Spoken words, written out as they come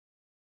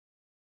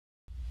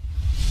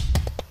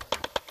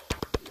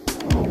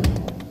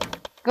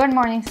Good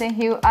morning, St.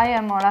 Hugh. I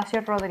am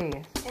Horacio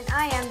Rodriguez. And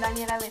I am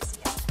Daniela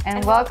Vizia.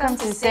 And welcome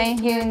to St.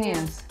 Hugh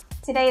News.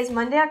 Today is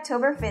Monday,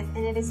 October 5th,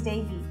 and it is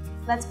Day B.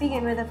 Let's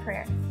begin with a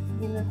prayer.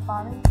 In the name of the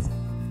Father, and the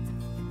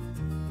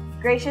Son.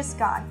 Gracious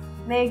God,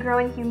 may I grow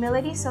in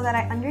humility so that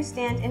I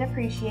understand and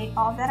appreciate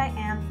all that I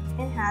am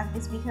and have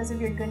is because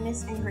of your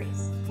goodness and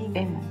grace.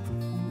 Amen.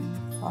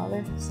 Amen.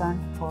 Father, Son,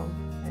 Holy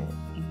Spirit.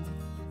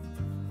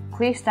 Amen.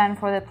 Please stand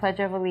for the Pledge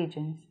of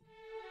Allegiance.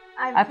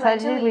 I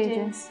pledge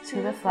allegiance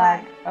to the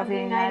flag of the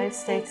United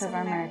States of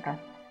America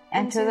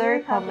and to the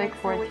republic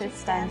for which it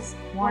stands,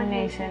 one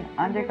nation,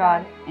 under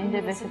God,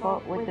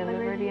 indivisible, with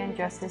liberty and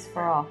justice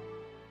for all.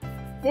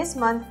 This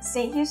month,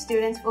 St. Hugh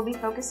students will be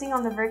focusing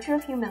on the virtue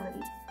of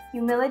humility.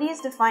 Humility is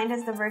defined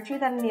as the virtue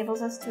that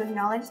enables us to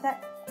acknowledge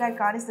that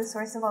God is the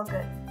source of all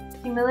good.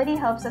 Humility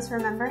helps us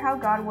remember how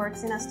God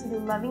works in us to do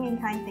loving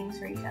and kind things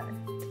for each other.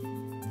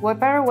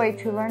 What better way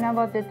to learn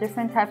about the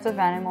different types of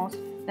animals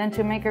than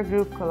to make a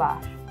group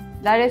collage?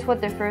 That is what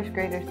the first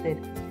graders did.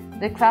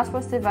 The class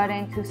was divided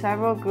into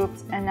several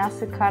groups and asked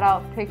to cut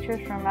out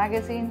pictures from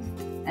magazines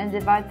and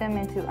divide them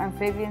into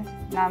amphibians,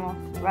 mammals,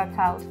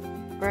 reptiles,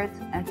 birds,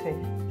 and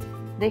fish.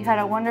 They had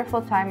a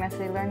wonderful time as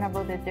they learned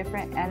about the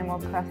different animal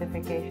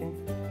classifications.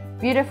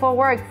 Beautiful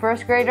work,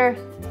 first graders!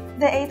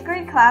 The 8th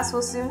grade class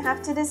will soon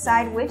have to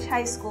decide which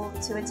high school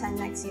to attend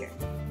next year.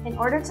 In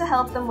order to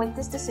help them with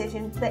this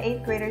decision, the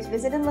 8th graders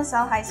visited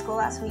LaSalle High School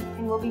last week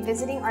and will be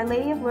visiting Our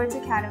Lady of Lourdes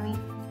Academy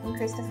in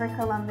Christopher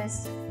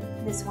Columbus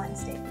this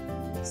Wednesday.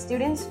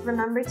 Students,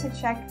 remember to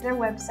check their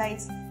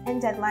websites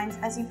and deadlines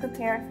as you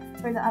prepare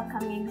for the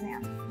upcoming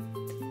exam.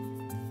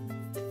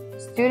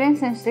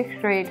 Students in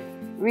 6th grade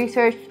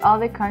researched all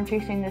the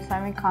countries in the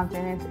 7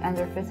 continents and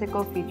their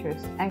physical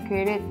features and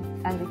created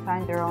and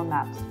designed their own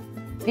maps.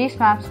 These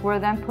maps were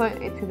then put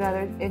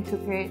together to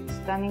create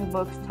stunning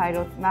books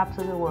titled Maps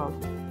of the World.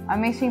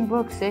 Amazing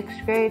book,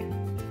 6th grade!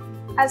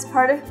 As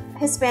part of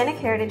Hispanic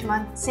Heritage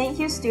Month, St.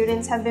 Hugh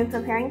students have been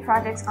preparing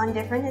projects on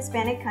different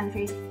Hispanic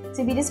countries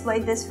to be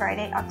displayed this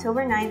Friday,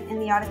 October 9th in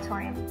the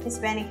auditorium,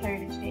 Hispanic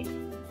Heritage Day.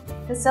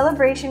 The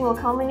celebration will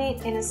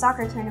culminate in a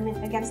soccer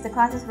tournament against the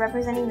classes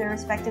representing their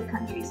respective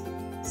countries.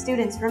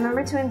 Students,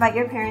 remember to invite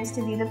your parents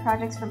to view the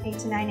projects from 8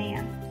 to 9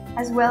 a.m.,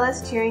 as well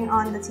as cheering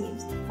on the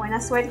teams. Buena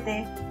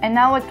suerte! And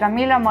now with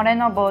Camila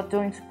Moreno both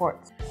doing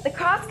sports. The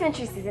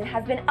cross-country season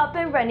has been up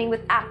and running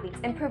with athletes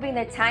improving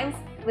their times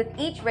with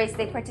each race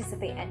they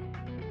participate in.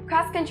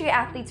 Cross-country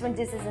athletes run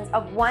distances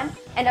of 1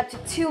 and up to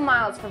 2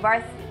 miles for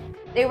varsity.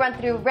 They run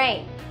through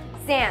rain,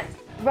 sand,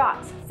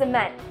 rocks,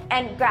 cement,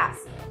 and grass,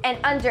 and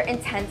under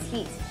intense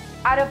heat.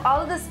 Out of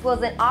all of the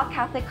schools in all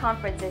Catholic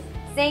conferences,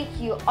 St.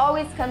 Hugh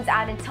always comes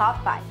out in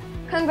top 5.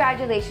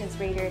 Congratulations,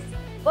 Raiders!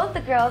 Both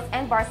the girls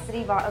and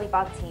varsity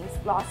volleyball teams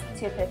lost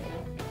to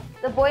Epiphany.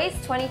 The boys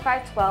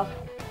 25-12,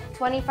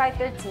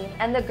 25-13,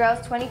 and the girls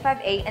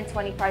 25-8 and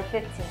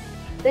 25-15.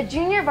 The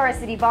junior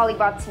varsity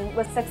volleyball team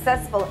was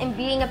successful in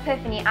beating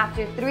Epiphany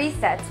after 3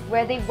 sets,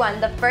 where they won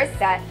the first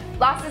set,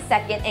 lost the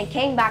second, and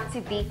came back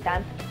to beat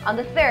them on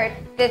the third,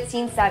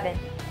 15-7.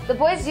 The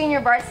boys junior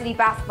varsity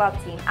basketball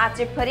team,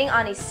 after putting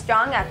on a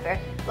strong effort,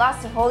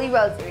 lost to Holy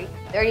Rosary,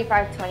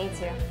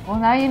 35-22. Well,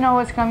 now you know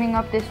what's coming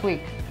up this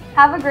week.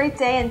 Have a great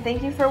day and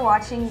thank you for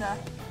watching the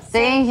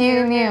St.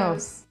 Hugh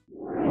News.